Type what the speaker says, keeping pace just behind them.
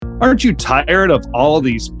Aren't you tired of all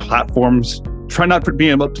these platforms? Try not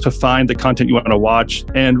being able to find the content you want to watch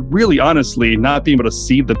and really honestly not being able to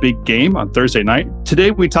see the big game on Thursday night.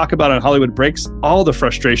 Today, we talk about on Hollywood Breaks all the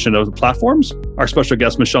frustration of the platforms. Our special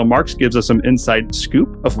guest, Michelle Marks, gives us some inside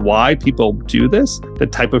scoop of why people do this, the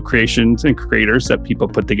type of creations and creators that people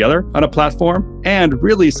put together on a platform, and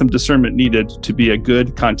really some discernment needed to be a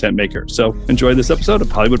good content maker. So enjoy this episode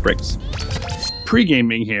of Hollywood Breaks.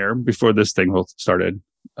 Pre-gaming here before this thing started.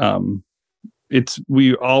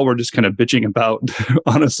 We all were just kind of bitching about,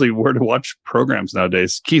 honestly, where to watch programs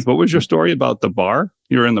nowadays. Keith, what was your story about the bar?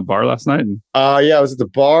 You were in the bar last night? Yeah, I was at the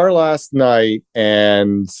bar last night,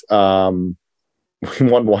 and we wanted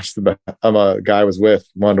to watch a guy I was with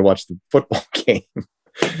wanted to watch the football game.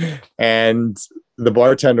 And the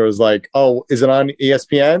bartender was like, "Oh, is it on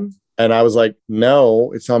ESPN?" And I was like,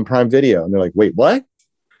 "No, it's on Prime Video." And they're like, "Wait, what?"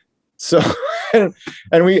 So,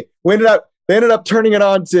 and we ended up turning it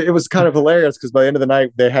on it was kind of hilarious because by the end of the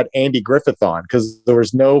night, they had Andy Griffith on because there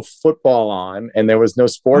was no football on and there was no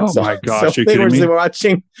sports on. Oh my gosh, so they were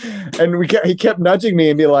watching, and he kept nudging me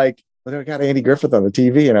and be like, "Well, I got Andy Griffith on the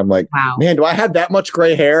TV." And I'm like, "Wow, man, do I have that much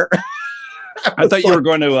gray hair?" I thought you were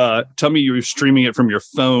going to tell me you were streaming it from your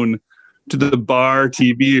phone to the bar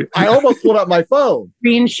TV. I almost pulled up my phone.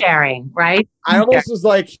 Screen sharing, right? I almost was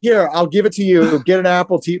like, "Here, I'll give it to you. Get an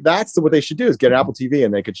Apple TV." That's what they should do, is get an Apple TV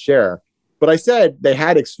and they could share. But I said they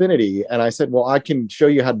had Xfinity, and I said, "Well, I can show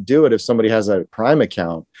you how to do it if somebody has a Prime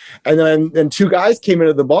account." And then two guys came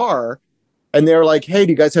into the bar, and they're like, "Hey,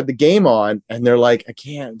 do you guys have the game on?" And they're like, "I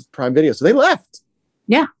can't, Prime Video." So they left.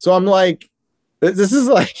 Yeah. So I'm like, this is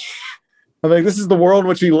like, this is the world in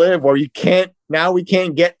which we live, where we can't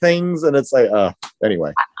get things, and it's like,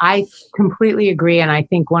 anyway. I completely agree, and I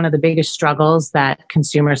think one of the biggest struggles that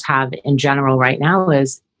consumers have in general right now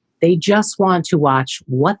is they just want to watch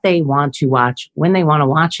what they want to watch when they want to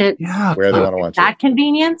watch it. Yeah, where they want to watch it. That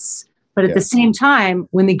convenience. But at the same time,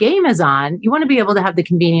 when the game is on, you want to be able to have the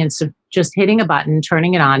convenience of just hitting a button,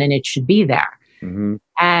 turning it on, and it should be there. Mm-hmm.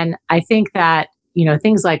 And I think that,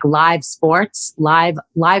 things like live sports, live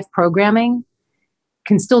programming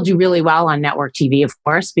can still do really well on network TV, of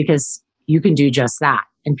course, because you can do just that.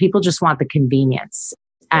 And people just want the convenience.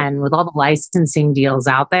 And with all the licensing deals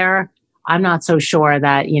out there, I'm not so sure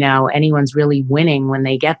that, anyone's really winning when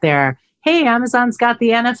they get there. Hey, Amazon's got the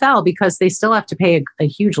NFL, because they still have to pay a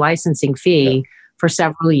huge licensing fee for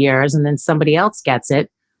several years, and then somebody else gets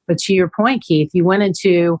it. But to your point, Keith, you went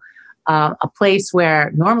into a place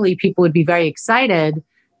where normally people would be very excited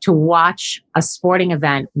to watch a sporting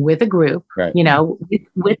event with a group, right,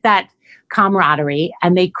 with that camaraderie,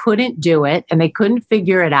 and they couldn't do it and they couldn't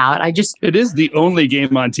figure it out. It is the only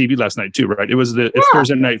game on TV last night too, right? It's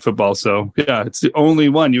Thursday night football. So yeah, it's the only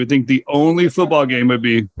one. You would think the only football game would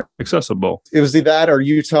be accessible. It was that or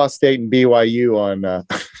Utah State and BYU on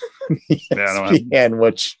ESPN,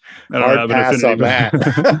 which hard pass on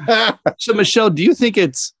that. So Michelle, do you think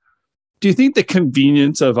the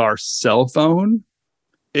convenience of our cell phone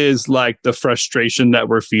is like the frustration that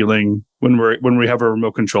we're feeling when we have a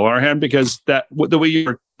remote control in our hand? Because the way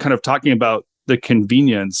you're kind of talking about the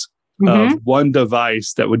convenience of one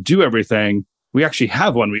device that would do everything, we actually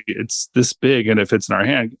have one. It's this big, and it fits in our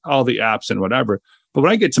hand, all the apps and whatever. But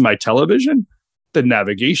when I get to my television, the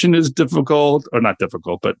navigation is difficult, or not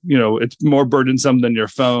difficult, but it's more burdensome than your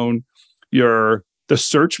phone. The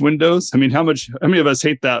search windows. I mean, how many of us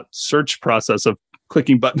hate that search process of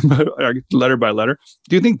clicking button letter by letter?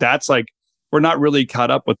 Do you think that's like we're not really caught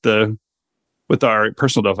up with our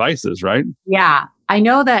personal devices, right? Yeah, I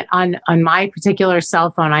know that on my particular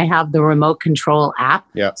cell phone, I have the remote control app.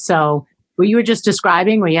 Yeah. So what you were just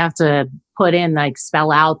describing, where you have to put in, like,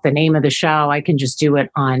 spell out the name of the show, I can just do it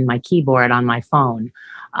on my keyboard on my phone.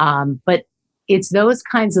 But it's those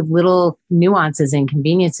kinds of little nuances and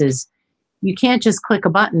conveniences. You can't just click a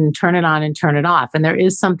button, turn it on and turn it off. And there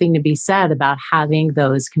is something to be said about having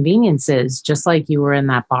those conveniences, just like you were in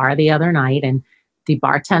that bar the other night, and the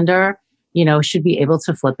bartender, should be able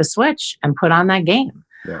to flip a switch and put on that game.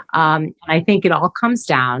 Yeah. And I think it all comes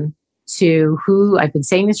down to who, I've been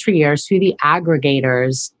saying this for years, who the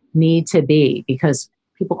aggregators need to be, because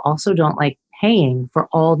people also don't like paying for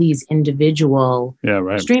all these individual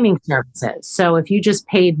streaming services. So if you just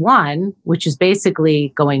paid one, which is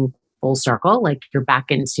basically going full circle, like you're back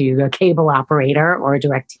into a cable operator or a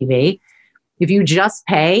direct TV. If you just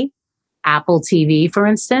pay Apple TV, for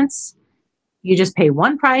instance, you just pay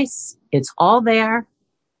one price, it's all there,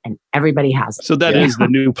 and everybody has it. So that is the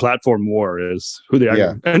new platform war, is who they are.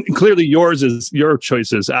 Yeah. And clearly your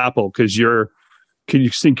choice is Apple, because can you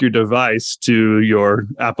sync your device to your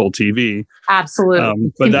Apple TV?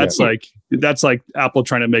 Absolutely. But that's like, that's like Apple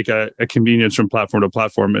trying to make a convenience from platform to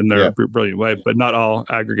platform in their brilliant way, but not all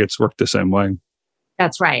aggregates work the same way.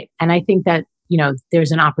 That's right. And I think that,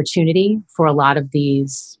 there's an opportunity for a lot of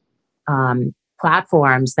these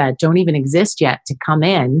platforms that don't even exist yet to come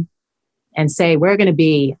in and say, we're going to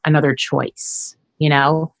be another choice.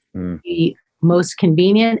 The most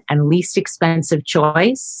convenient and least expensive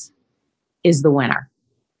choice is the winner.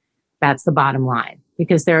 That's the bottom line.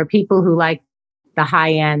 Because there are people who like the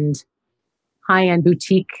high-end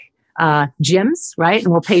boutique gyms, right?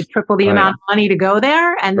 And will pay triple the amount of money to go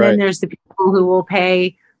there. And then there's the people who will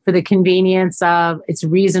pay for the convenience of it's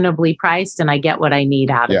reasonably priced and I get what I need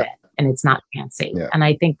out of it. And it's not fancy. Yeah. And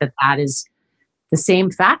I think that is the same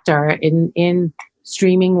factor in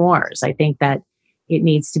streaming wars. I think that it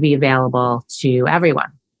needs to be available to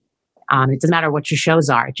everyone. It doesn't matter what your shows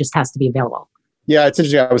are. It just has to be available. Yeah, it's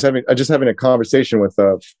interesting. I was just having a conversation with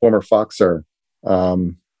a former Foxer,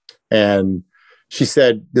 and she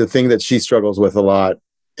said the thing that she struggles with a lot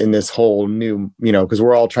in this whole new, because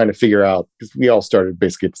we're all trying to figure out, because we all started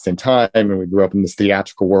basically at the same time and we grew up in this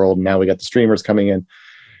theatrical world, and now we got the streamers coming in.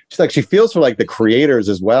 She's like, she feels for like the creators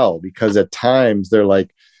as well, because at times they're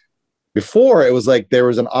like, before it was like there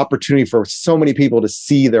was an opportunity for so many people to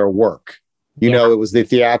see their work. It was the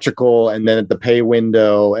theatrical and then at the pay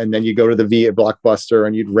window, and then you go to the Blockbuster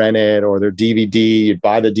and you'd rent it, or their DVD, you'd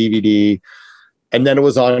buy the DVD, and then it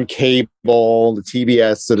was on cable, the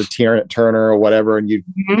TBS or the Turner or whatever, and you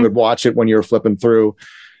would watch it when you were flipping through.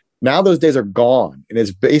 Now those days are gone, and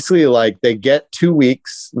it's basically like they get 2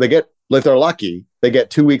 weeks. If they're lucky, they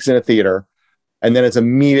get 2 weeks in a theater, and then it's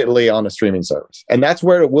immediately on a streaming service, and that's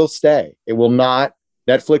where it will stay. It will not.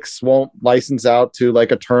 Netflix won't license out to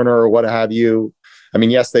like a Turner or what have you. I mean,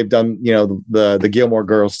 yes, they've done, the Gilmore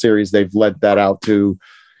Girls series, they've let that out to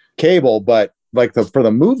cable, but like for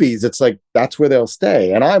the movies, it's like, that's where they'll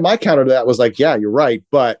stay. And my counter to that was like, yeah, you're right.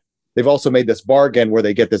 But they've also made this bargain where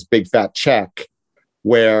they get this big fat check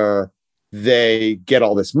where they get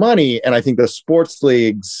all this money. And I think the sports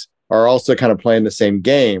leagues are also kind of playing the same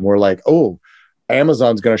game. We're like, oh,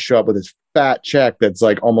 Amazon's going to show up with this fat check that's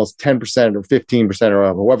like almost 10% or 15%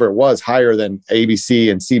 or whatever it was, higher than ABC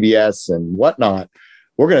and CBS and whatnot.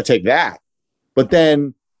 We're going to take that. But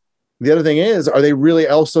then the other thing is, are they really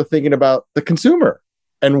also thinking about the consumer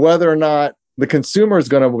and whether or not the consumer is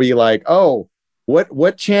going to be like, oh,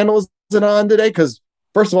 what channel is it on today? Because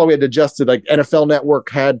first of all, we had adjusted, like NFL Network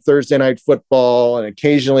had Thursday Night Football, and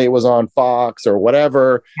occasionally it was on Fox or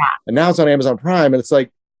whatever. Yeah. And now it's on Amazon Prime. And it's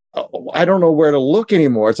like, I don't know where to look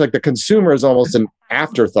anymore. It's like the consumer is almost an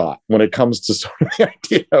afterthought when it comes to sort of the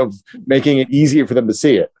idea of making it easier for them to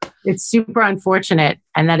see it. It's super unfortunate.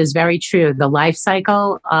 And that is very true. The life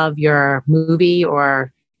cycle of your movie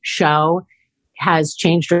or show has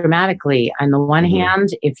changed dramatically. On the one hand,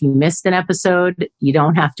 if you missed an episode, you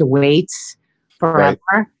don't have to wait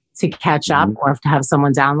forever to catch up or to have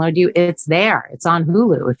someone download you. It's there. It's on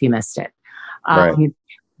Hulu if you missed it.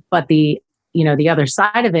 But the other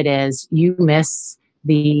side of it is you miss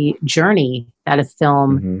the journey that a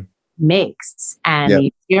film makes and the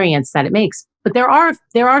experience that it makes. But there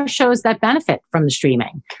are shows that benefit from the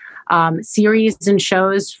streaming. Series and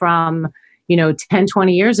shows from, 10,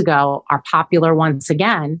 20 years ago are popular once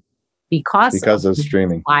again because of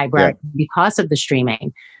streaming library, because of the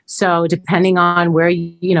streaming. So depending on where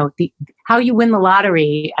how you win the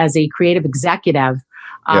lottery as a creative executive,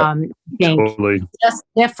 totally. Just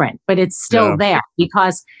different, but it's still there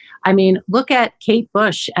because, look at Kate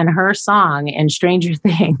Bush and her song in Stranger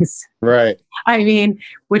Things. Right.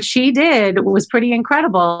 What she did was pretty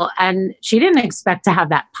incredible, and she didn't expect to have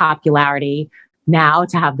that popularity now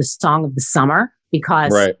to have the song of the summer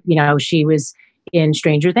because, she was in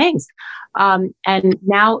Stranger Things. And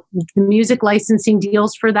now the music licensing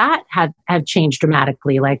deals for that have changed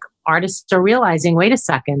dramatically. Like artists are realizing, wait a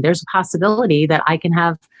second, there's a possibility that I can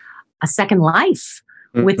have a second life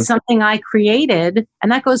with something I created.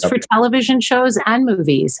 And that goes for television shows and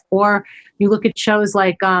movies. Or you look at shows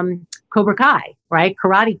like Cobra Kai, right?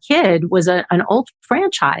 Karate Kid was an old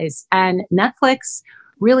franchise, and Netflix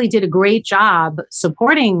really did a great job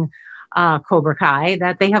supporting Cobra Kai,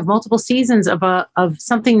 that they have multiple seasons of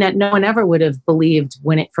something that no one ever would have believed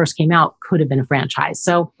when it first came out could have been a franchise.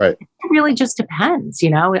 So it really just depends.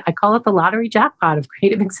 I call it the lottery jackpot of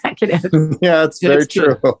creative executives. Yeah, it's very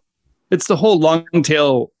true. It's the whole long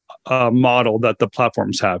tail model that the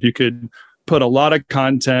platforms have. You could put a lot of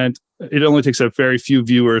content. It only takes a very few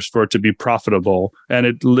viewers for it to be profitable, and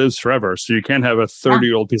it lives forever. So you can't have a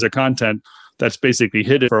 30-year-old piece of content that's basically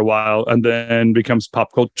hidden for a while and then becomes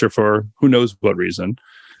pop culture for who knows what reason.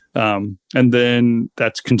 And then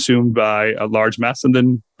that's consumed by a large mass and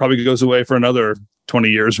then probably goes away for another 20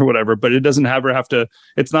 years or whatever. But it doesn't have to,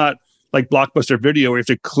 it's not like Blockbuster Video where you have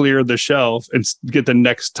to clear the shelf and get the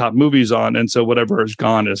next top movies on. And so whatever is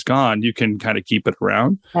gone is gone. You can kind of keep it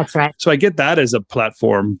around. That's right. So I get that as a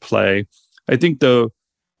platform play. I think though,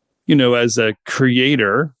 as a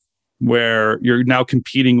creator where you're now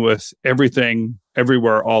competing with everything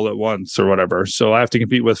everywhere all at once or whatever. So I have to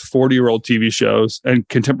compete with 40-year-old TV shows and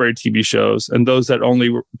contemporary TV shows and those that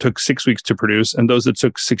only took 6 weeks to produce and those that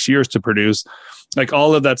took 6 years to produce. Like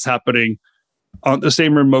all of that's happening on the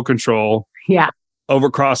same remote control. Yeah. Over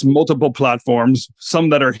across multiple platforms, some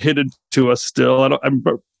that are hidden to us still.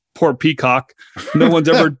 Poor Peacock. No one's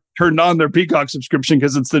ever turned on their Peacock subscription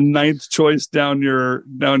because it's the 9th choice down your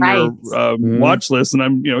watch list.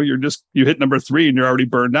 And you hit number 3 and you're already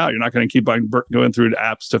burned out. You're not going to keep going through the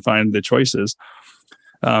apps to find the choices.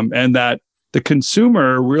 And that the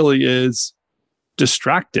consumer really is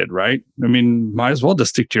distracted, right? I mean, might as well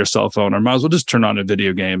just stick to your cell phone or might as well just turn on a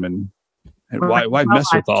video game and why mess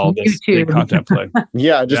with all this big content play?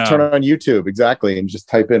 Yeah, just turn on YouTube, exactly, and just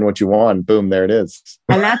type in what you want. Boom, there it is.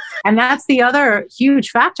 And that's the other huge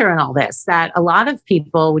factor in all this, that a lot of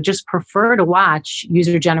people would just prefer to watch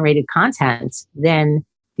user-generated content than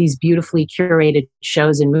these beautifully curated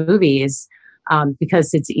shows and movies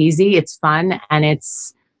because it's easy, it's fun, and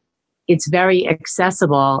it's very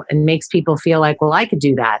accessible and makes people feel like, well, I could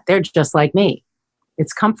do that. They're just like me.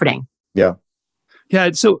 It's comforting. Yeah.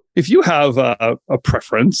 Yeah. So if you have a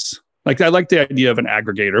preference, like I like the idea of an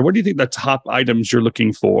aggregator. What do you think the top items you're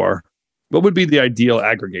looking for? What would be the ideal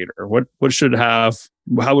aggregator? What should have?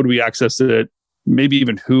 How would we access it? Maybe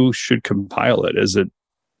even who should compile it? Is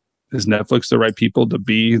Netflix the right people to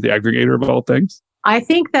be the aggregator of all things? I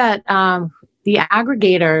think that the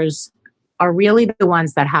aggregators are really the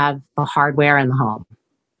ones that have the hardware in the home.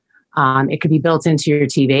 It could be built into your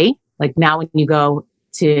TV. Like now when you go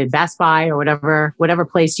to Best Buy or whatever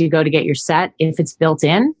place you go to get your set, if it's built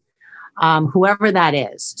in, whoever that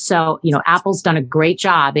is. So, Apple's done a great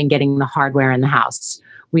job in getting the hardware in the house.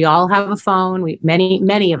 We all have a phone.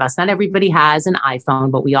 Many of us, not everybody has an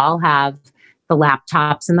iPhone, but we all have the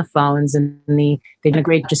laptops and the phones and they've done a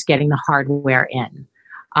great just getting the hardware in.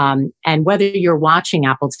 And whether you're watching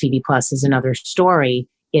Apple TV Plus is another story.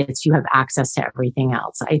 It's you have access to everything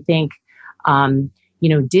else. I think,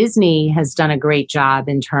 Disney has done a great job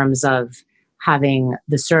in terms of having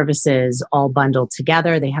the services all bundled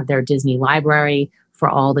together. They have their Disney library for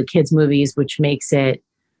all the kids' movies, which makes it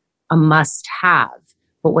a must-have.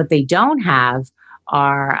 But what they don't have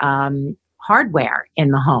are hardware in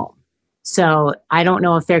the home. So I don't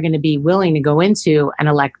know if they're going to be willing to go into an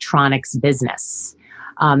electronics business.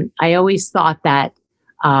 I always thought that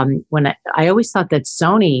Sony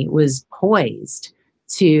was poised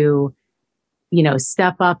to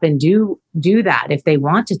step up and do that if they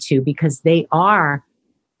wanted to, because they are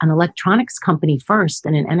an electronics company first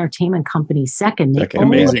and an entertainment company second.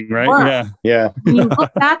 Amazing, right? Work. Yeah. When you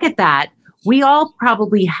look back at that, we all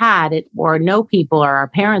probably had it, or know people, or our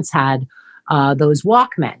parents had those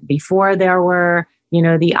Walkmen before there were,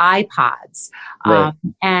 the iPods. Right.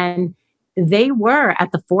 And they were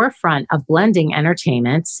at the forefront of blending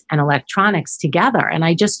entertainment and electronics together. And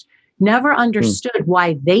I just never understood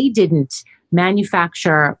why they didn't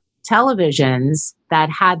manufacture televisions that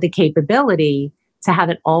had the capability to have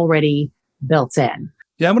it already built in.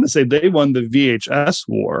 Yeah, I'm going to say they won the VHS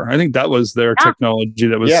war. I think that was their technology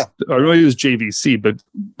that was, or maybe it was JVC, but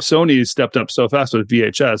Sony stepped up so fast with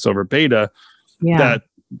VHS over Beta that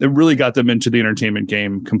it really got them into the entertainment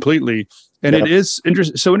game completely. And it is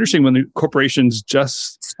so interesting when the corporations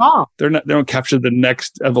just stall. They don't capture the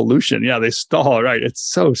next evolution. Yeah, they stall. Right. It's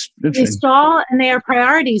so interesting. They stall, and they are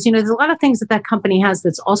priorities. There's a lot of things that company has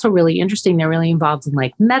that's also really interesting. They're really involved in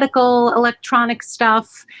like medical electronic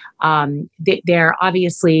stuff. They're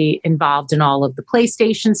obviously involved in all of the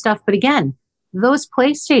PlayStation stuff. But again, those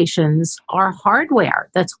PlayStations are hardware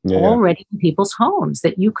that's already in people's homes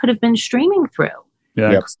that you could have been streaming through.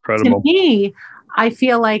 Yeah, incredible. To me, I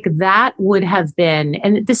feel like that would have been,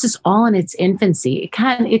 and this is all in its infancy.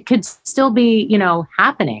 It could still be,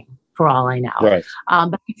 happening for all I know. Right.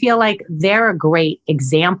 But I feel like they're a great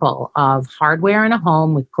example of hardware in a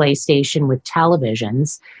home with PlayStation, with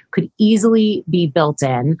televisions, could easily be built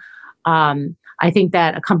in. I think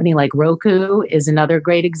that a company like Roku is another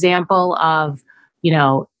great example of,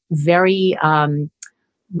 very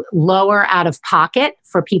lower out of pocket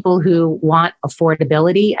for people who want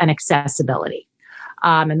affordability and accessibility.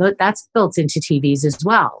 And that's built into TVs as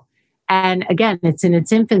well. And again, it's in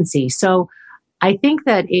its infancy. So I think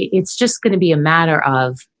that it's just going to be a matter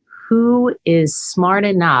of who is smart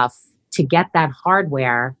enough to get that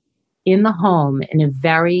hardware in the home in a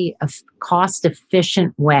very cost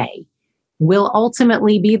efficient way will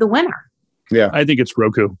ultimately be the winner. Yeah. I think it's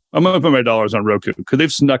Roku. I'm going to put my dollars on Roku because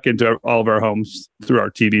they've snuck into all of our homes through our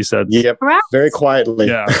TV sets. Yep. Correct. Very quietly.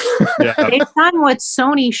 Yeah. Yeah. They've done what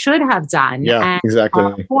Sony should have done. Yeah, and exactly.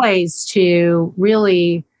 are poised to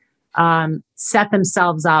really set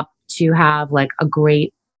themselves up to have like a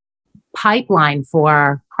great pipeline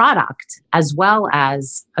for product, as well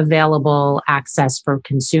as available access for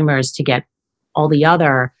consumers to get all the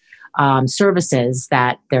other services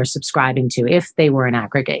that they're subscribing to if they were an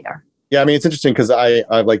aggregator. Yeah, I mean, it's interesting because I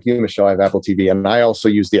like you, Michelle, I have Apple TV, and I also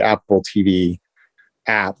use the Apple TV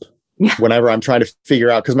app whenever I'm trying to figure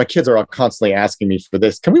out, because my kids are all constantly asking me for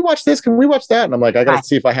this. Can we watch this? Can we watch that? And I'm like, I got to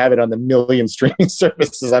see if I have it on the million streaming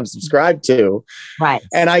services I'm subscribed to. Right.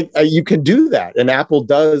 And you can do that. And Apple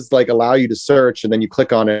does like allow you to search, and then you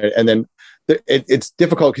click on it, and then it's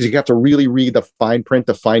difficult because you have to really read the fine print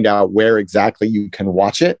to find out where exactly you can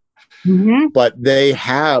watch it. Mm-hmm. But they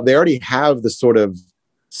already have the sort of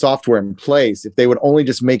software in place. If they would only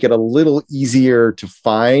just make it a little easier to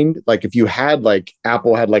find, like if you had like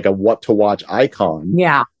Apple had like a what to watch icon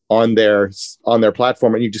on their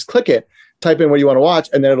platform, and you just click it, type in what you want to watch,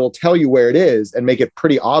 and then it'll tell you where it is and make it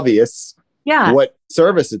pretty obvious what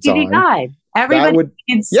service it's TV on. Guide. Everybody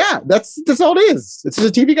that's all it is. It's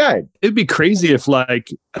just a TV guide. It'd be crazy if like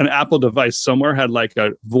an Apple device somewhere had like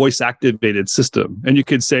a voice activated system, and you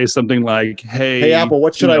could say something like, hey Apple,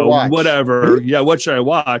 what should I watch? Whatever. Yeah. What should I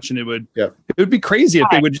watch? And it would be crazy if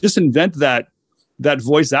they would just invent that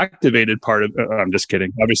voice activated part of I'm just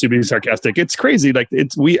kidding. Obviously being sarcastic. It's crazy. Like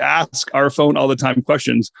we ask our phone all the time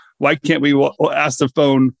questions. Why can't we ask the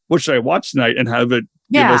phone, what should I watch tonight, and have it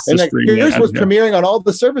give us the stream? Yours was premiering on all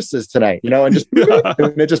the services tonight, and just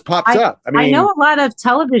and it just pops up. I know a lot of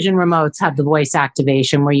television remotes have the voice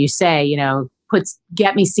activation where you say,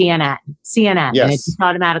 get me CNN, and it just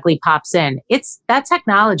automatically pops in. That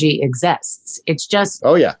technology exists. It's just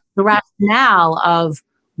the rationale of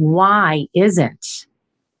why isn't.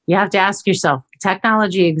 You have to ask yourself,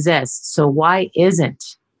 technology exists, so why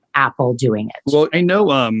isn't Apple doing it? Well, I know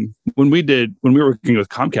when we were working with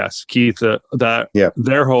Comcast, Keith,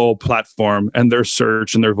 their whole platform and their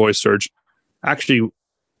search and their voice search actually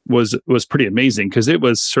was pretty amazing, because it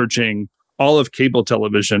was searching all of cable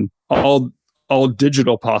television, all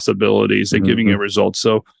digital possibilities, and giving you results.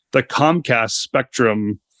 So the Comcast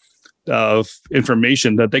spectrum of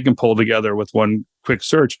information that they can pull together with one quick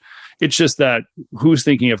search. It's just that who's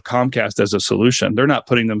thinking of Comcast as a solution? They're not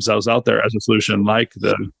putting themselves out there as a solution like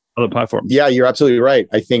the other platforms. Yeah, you're absolutely right.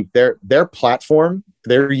 I think their platform,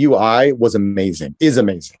 their UI is amazing.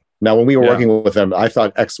 Now, when we were working with them, I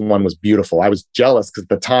thought X1 was beautiful. I was jealous because at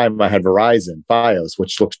the time I had Verizon Fios,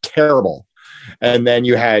 which looked terrible. And then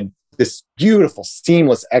you had this beautiful,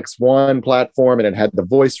 seamless X1 platform, and it had the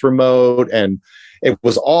voice remote, and it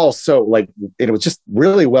was all so it was just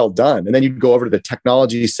really well done. And then you'd go over to the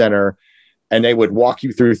technology center, and they would walk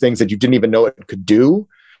you through things that you didn't even know it could do.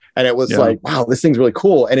 And it was like, wow, this thing's really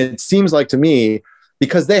cool. And it seems like to me,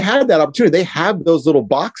 because they had that opportunity, they have those little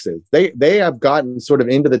boxes. They have gotten sort of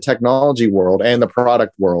into the technology world and the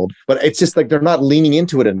product world, but it's just like they're not leaning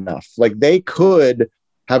into it enough. Like they could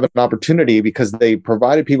have an opportunity because they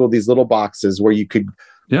provided people these little boxes where you could,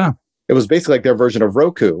 it was basically like their version of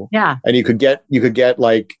Roku. Yeah. And you could get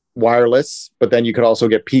like wireless, but then you could also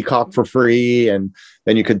get Peacock for free, and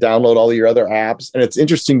then you could download all of your other apps. And it's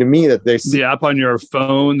interesting to me that the app on your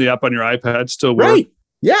phone, the app on your iPad still work. Right.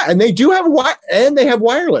 Yeah, and they do have they have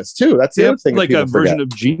wireless too. That's the other thing. Like a version of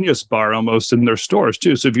Genius Bar almost in their stores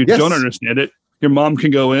too. So if you don't understand it, your mom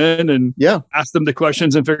can go in and ask them the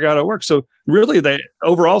questions and figure out how it works. So really,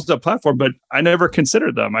 overall it's a platform, but I never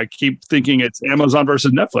considered them. I keep thinking it's Amazon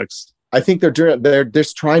versus Netflix. I think they're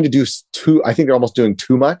just trying to do I think they're almost doing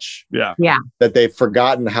too much. Yeah. That they've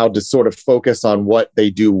forgotten how to sort of focus on what they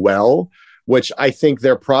do well, which I think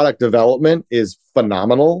their product development is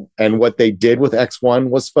phenomenal. And what they did with X1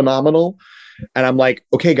 was phenomenal. And I'm like,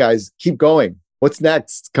 okay, guys, keep going. What's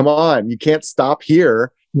next? Come on. You can't stop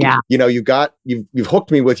here. Yeah. You've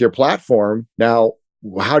hooked me with your platform. Now,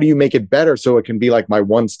 how do you make it better so it can be like my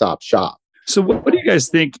one-stop shop? So what do you guys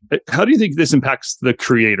think? How do you think this impacts the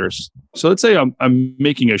creators? So let's say I'm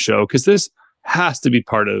making a show, because this has to be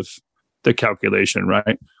part of the calculation,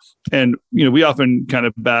 right? And, we often kind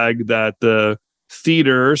of bag that the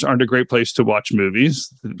theaters aren't a great place to watch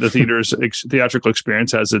movies. The theatrical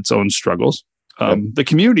experience has its own struggles. The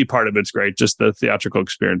community part of it's great. Just the theatrical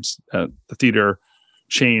experience, the theater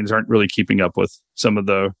chains aren't really keeping up with some of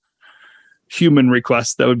the human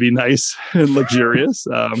request that would be nice and luxurious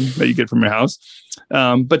that you get from your house.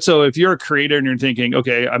 But so if you're a creator and you're thinking,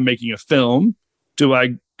 okay, I'm making a film, do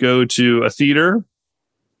I go to a theater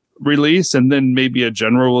release and then maybe a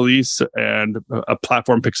general release and a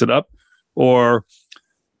platform picks it up? Or,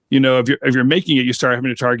 if you're making it, you start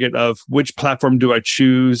having a target of which platform do I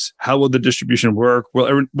choose? How will the distribution work?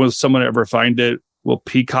 Will someone ever find it? Will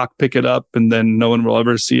Peacock pick it up and then no one will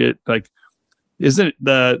ever see it? Like, isn't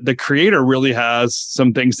the creator really has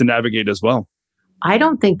some things to navigate as well? I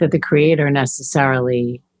don't think that the creator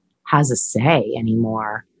necessarily has a say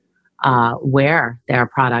anymore where their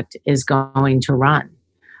product is going to run.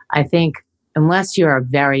 I think unless you're a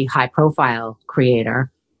very high profile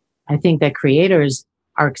creator, I think that creators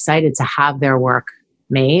are excited to have their work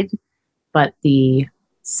made. But the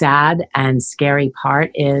sad and scary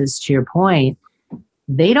part is, to your point,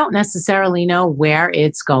 they don't necessarily know where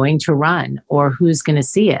it's going to run or who's going to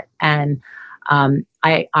see it. And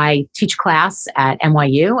I teach class at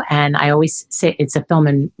NYU, and I always say it's a film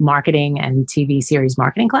and marketing and TV series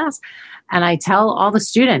marketing class. And I tell all the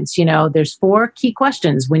students, there's 4 key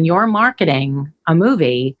questions when you're marketing a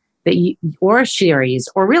movie or a series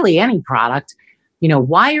or really any product.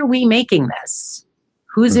 Why are we making this?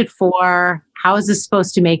 Who's it for? How is this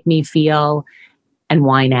supposed to make me feel? And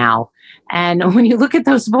why now? And when you look at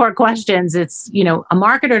those 4 questions, it's, a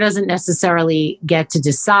marketer doesn't necessarily get to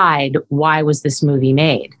decide why was this movie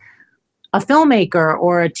made. A filmmaker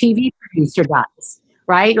or a TV producer does,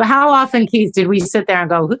 right? How often, Keith, did we sit there and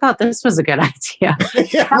go, who thought this was a good idea?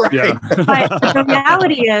 Yeah, right. Yeah. But the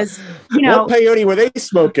reality is, what peyote were they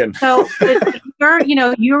smoking? So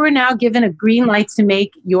you were now given a green light to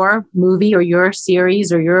make your movie or your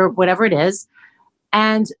series or your whatever it is.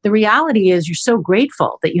 And the reality is you're so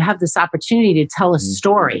grateful that you have this opportunity to tell a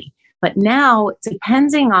story. But now,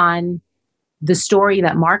 depending on the story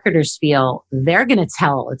that marketers feel they're going to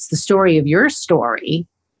tell, it's the story of your story,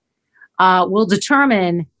 will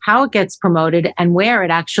determine how it gets promoted and where it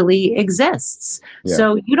actually exists. Yeah.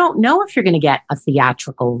 So you don't know if you're going to get a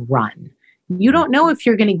theatrical run. You don't know if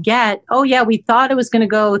you're going to get, oh yeah, we thought it was going to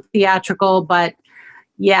go theatrical, but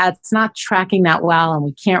yeah, it's not tracking that well, and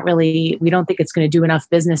we don't think it's going to do enough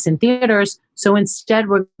business in theaters. So instead,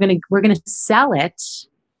 we're going to sell it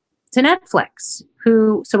to Netflix.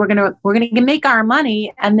 So we're going to make our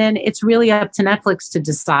money, and then it's really up to Netflix to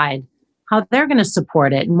decide how they're going to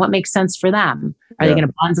support it and what makes sense for them. Are they going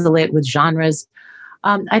to bundle it with genres?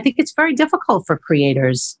 I think it's very difficult for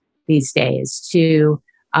creators these days to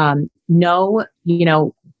know,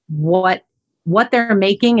 what they're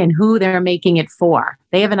making and who they're making it for.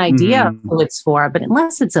 They have an idea of who it's for, but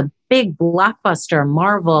unless it's a big blockbuster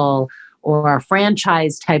Marvel or a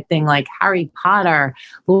franchise type thing like Harry Potter,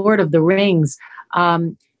 Lord of the Rings,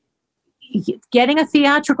 getting a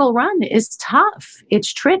theatrical run is tough.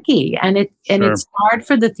 It's tricky, and it's hard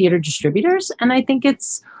for the theater distributors. And I think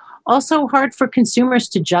it's also hard for consumers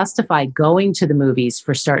to justify going to the movies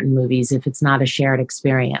for certain movies if it's not a shared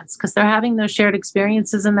experience, because they're having those shared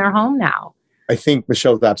experiences in their home now. I think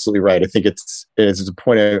Michelle's absolutely right. I think it's a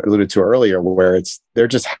point I alluded to earlier where they're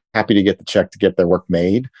just happy to get the check to get their work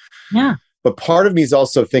made. Yeah. But part of me is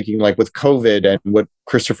also thinking, like with COVID and what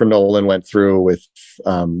Christopher Nolan went through with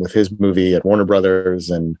his movie at Warner Brothers,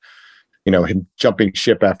 and him jumping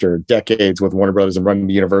ship after decades with Warner Brothers and running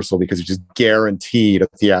to Universal because he just guaranteed a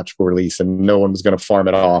theatrical release and no one was going to farm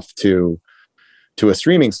it off to a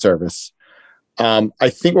streaming service. I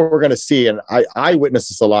think what we're going to see, and I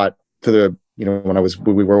witnessed this a lot when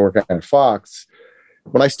we were working at Fox.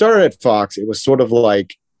 When I started at Fox, it was sort of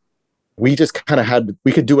like we just kind of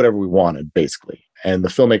we could do whatever we wanted, basically. And the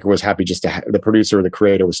filmmaker was happy the producer or the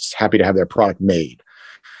creator was just happy to have their product made.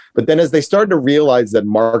 But then as they started to realize that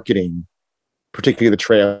marketing, particularly the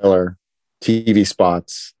trailer, TV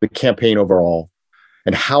spots, the campaign overall,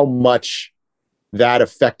 and how much that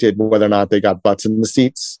affected whether or not they got butts in the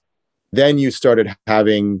seats, then you started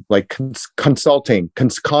having like consults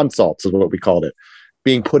is what we called it,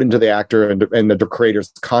 being put into the actor and the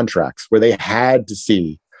creator's contracts, where they had to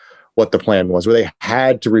see what the plan was, where they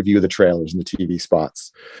had to review the trailers and the TV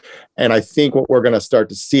spots. And I think what we're going to start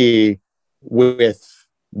to see with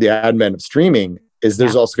the advent of streaming is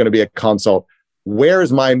there's also going to be a consult. Where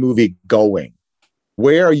is my movie going?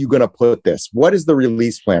 Where are you going to put this? What is the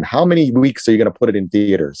release plan? How many weeks are you going to put it in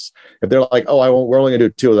theaters? If they're like, oh, we're only going to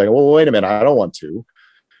do 2, like, well, wait a minute, I don't want to.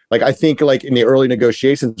 Like, I think like in the early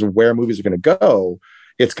negotiations of where movies are going to go,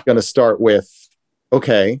 it's going to start with,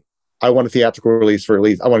 okay, I want a theatrical release for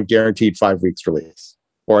release. I want a guaranteed 5 weeks release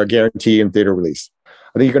or a guarantee in theater release.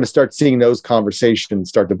 I think you're going to start seeing those conversations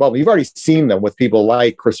start to bubble. You've already seen them with people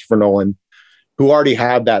like Christopher Nolan, who already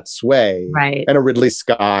have that sway, right? And a Ridley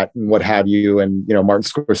Scott and what have you, and Martin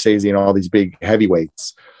Scorsese and all these big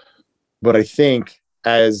heavyweights. But I think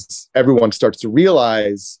as everyone starts to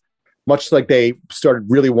realize, much like they started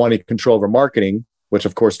really wanting control over marketing, which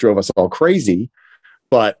of course drove us all crazy,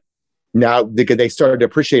 but now they started to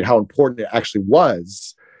appreciate how important it actually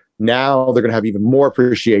was. Now they're going to have even more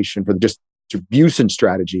appreciation for the distribution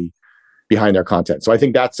strategy behind their content. So I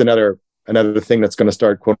think that's another thing that's going to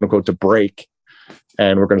start, quote unquote, to break.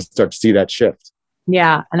 And we're going to start to see that shift.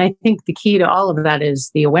 Yeah. And I think the key to all of that is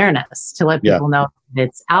the awareness, to let people know that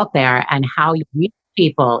it's out there, and how you reach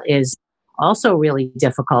people is also really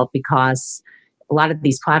difficult, because a lot of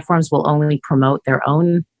these platforms will only promote their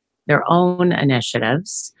own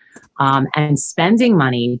initiatives, and spending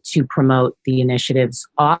money to promote the initiatives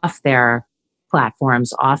off their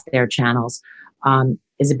platforms, off their channels,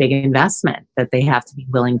 is a big investment that they have to be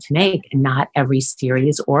willing to make. And not every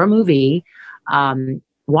series or movie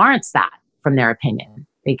warrants that, from their opinion.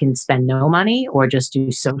 They can spend no money or just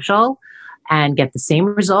do social and get the same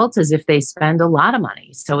results as if they spend a lot of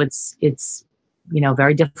money. So it's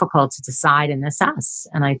very difficult to decide and assess.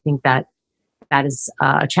 And I think that is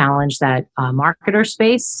a challenge that marketers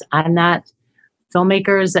face, and that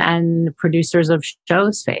filmmakers and producers of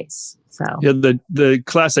shows face. So yeah, the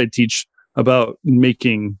class I teach about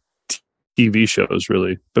making TV shows,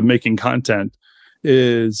 really, but making content,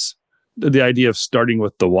 is the idea of starting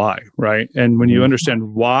with the why, right? And when you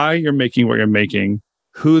understand why you're making what you're making,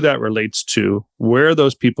 who that relates to, where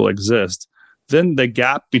those people exist, then the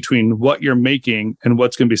gap between what you're making and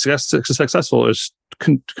what's going to be successful is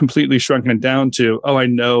completely shrunken down to, oh, I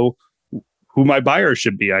know who my buyer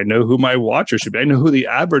should be. I know who my watcher should be. I know who the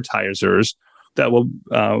advertisers that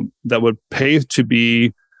would pay to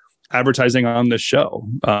be advertising on this show.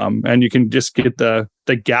 And you can just get the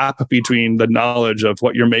gap between the knowledge of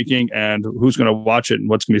what you're making and who's going to watch it and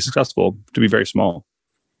what's going to be successful to be very small.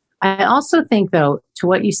 I also think, though, to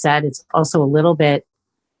what you said, it's also a little bit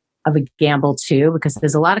of a gamble too, because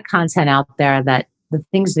there's a lot of content out there that the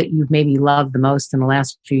things that you've maybe loved the most in the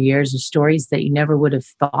last few years are stories that you never would have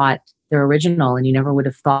thought they're original, and you never would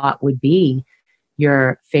have thought would be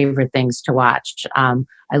your favorite things to watch.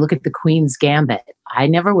 I look at The Queen's Gambit. I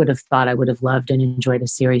never would have thought I would have loved and enjoyed a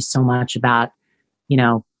series so much about,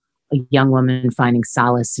 a young woman finding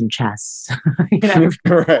solace in chess. Right. I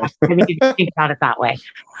mean, you think about it that way.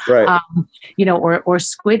 Right. Or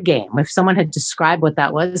Squid Game. If someone had described what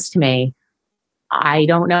that was to me, I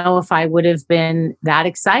don't know if I would have been that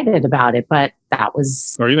excited about it, but that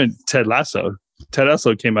was... Or even Ted Lasso. Ted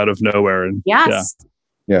Lasso came out of nowhere. And yes.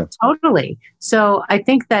 Yeah. Totally. So I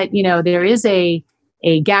think that, there is a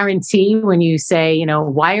guarantee when you say,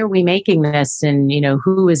 why are we making this, and,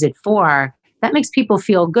 who is it for? That makes people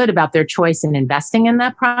feel good about their choice in investing in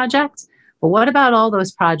that project. But what about all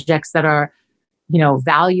those projects that are,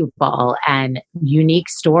 valuable and unique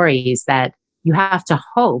stories that you have to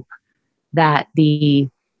hope that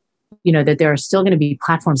that there are still going to be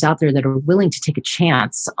platforms out there that are willing to take a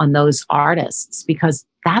chance on those artists, because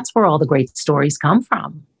that's where all the great stories come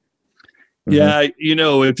from. Yeah,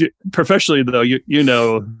 if you professionally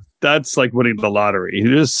though, that's like winning the lottery.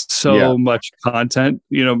 There's so much content.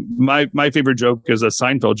 My favorite joke is a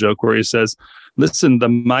Seinfeld joke where he says, "Listen, the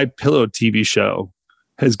My Pillow TV show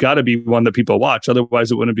has got to be one that people watch,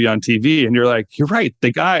 otherwise it wouldn't be on TV." And you're like, you're right.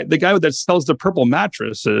 The guy that sells the purple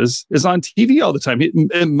mattresses is on TV all the time.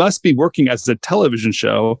 It must be working as a television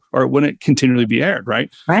show, or it wouldn't continually be aired,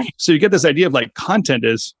 right? Right. So you get this idea of like content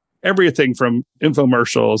is everything from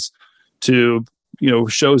infomercials to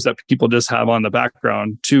shows that people just have on the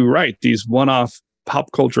background, to these one-off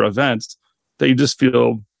pop culture events that you just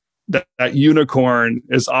feel that unicorn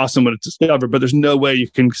is awesome when it's discovered, but there's no way you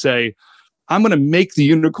can say, I'm going to make the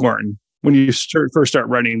unicorn when you first start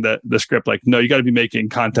writing the script. Like, no, you got to be making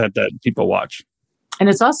content that people watch. And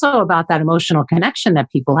it's also about that emotional connection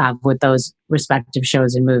that people have with those respective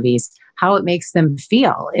shows and movies, how it makes them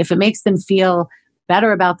feel. If it makes them feel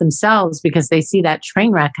better about themselves because they see that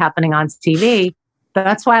train wreck happening on TV,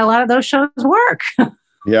 that's why a lot of those shows work.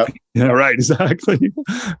 Yeah. Yeah, right. Exactly.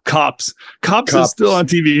 Cops is still on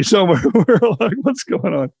TV somewhere. We're like, what's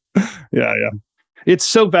going on? Yeah. It's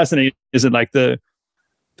so fascinating, isn't it? Like the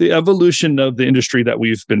evolution of the industry that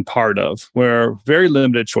we've been part of, where very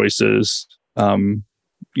limited choices,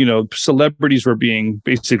 celebrities were being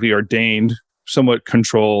basically ordained, somewhat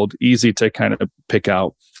controlled, easy to kind of pick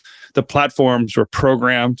out. The platforms were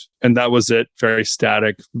programmed, and that was it, very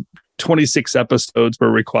static. 26 episodes were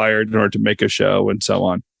required in order to make a show, and so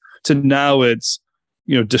on. So now it's,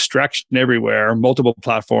 distraction everywhere, multiple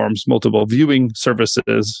platforms, multiple viewing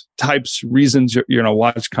services, types, reasons you're going to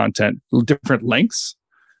watch content, different lengths,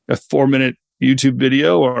 a 4-minute YouTube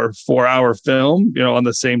video or 4-hour film, on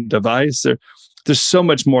the same device. There's so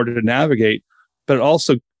much more to navigate, but it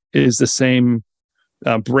also is the same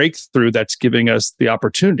breakthrough that's giving us the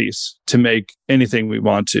opportunities to make anything we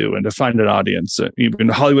want to and to find an audience. Even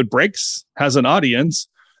Hollywood Breaks has an audience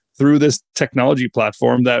through this technology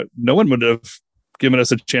platform that no one would have given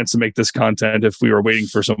us a chance to make this content if we were waiting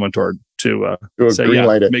for someone to say,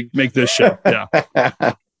 make this show. Yeah.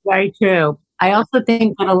 Very true. I also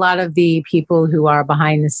think that a lot of the people who are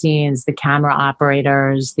behind the scenes, the camera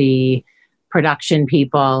operators, the production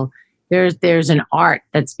people, there's an art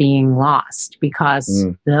that's being lost because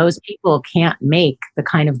those people can't make the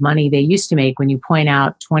kind of money they used to make. When you point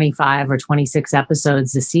out 25 or 26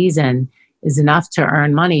 episodes a season is enough to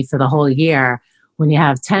earn money for the whole year. When you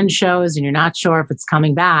have 10 shows and you're not sure if it's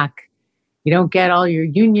coming back, you don't get all your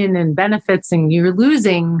union and benefits, and you're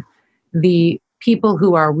losing the people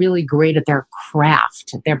who are really great at their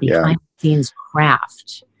craft, their behind the scenes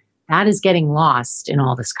craft. That is getting lost in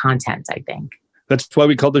all this content, I think. That's why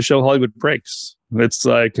we call the show Hollywood Breaks. It's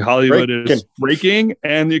like Hollywood is breaking,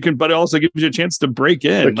 and but it also gives you a chance to break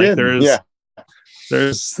in.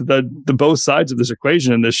 There's the both sides of this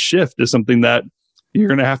equation, and this shift is something that you're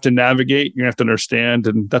going to have to navigate. You're going to have to understand,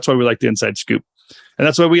 and that's why we like the inside scoop. And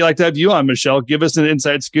that's why we like to have you on, Michelle. Give us an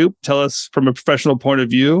inside scoop. Tell us from a professional point of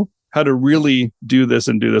view how to really do this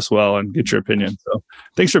and do this well, and get your opinion. So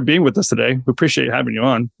thanks for being with us today. We appreciate having you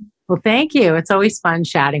on. Well, thank you. It's always fun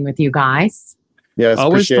chatting with you guys. Yes,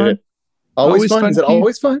 always appreciate it. Always fun. Is it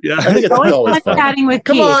always fun? Yeah. I think it's always fun. Chatting with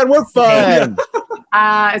Come Keith. on, we're fun.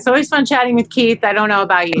 It's always fun chatting with Keith. I don't know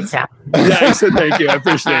about you, Tim. Yeah, so thank you. I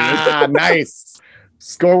appreciate it. Nice.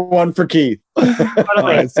 Score one for Keith.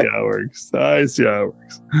 I see how it works. All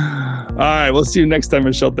right. We'll see you next time,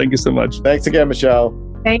 Michelle. Thank you so much. Thanks again, Michelle.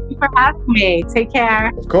 Thank you for having me. Take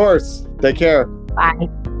care. Of course. Take care. Bye.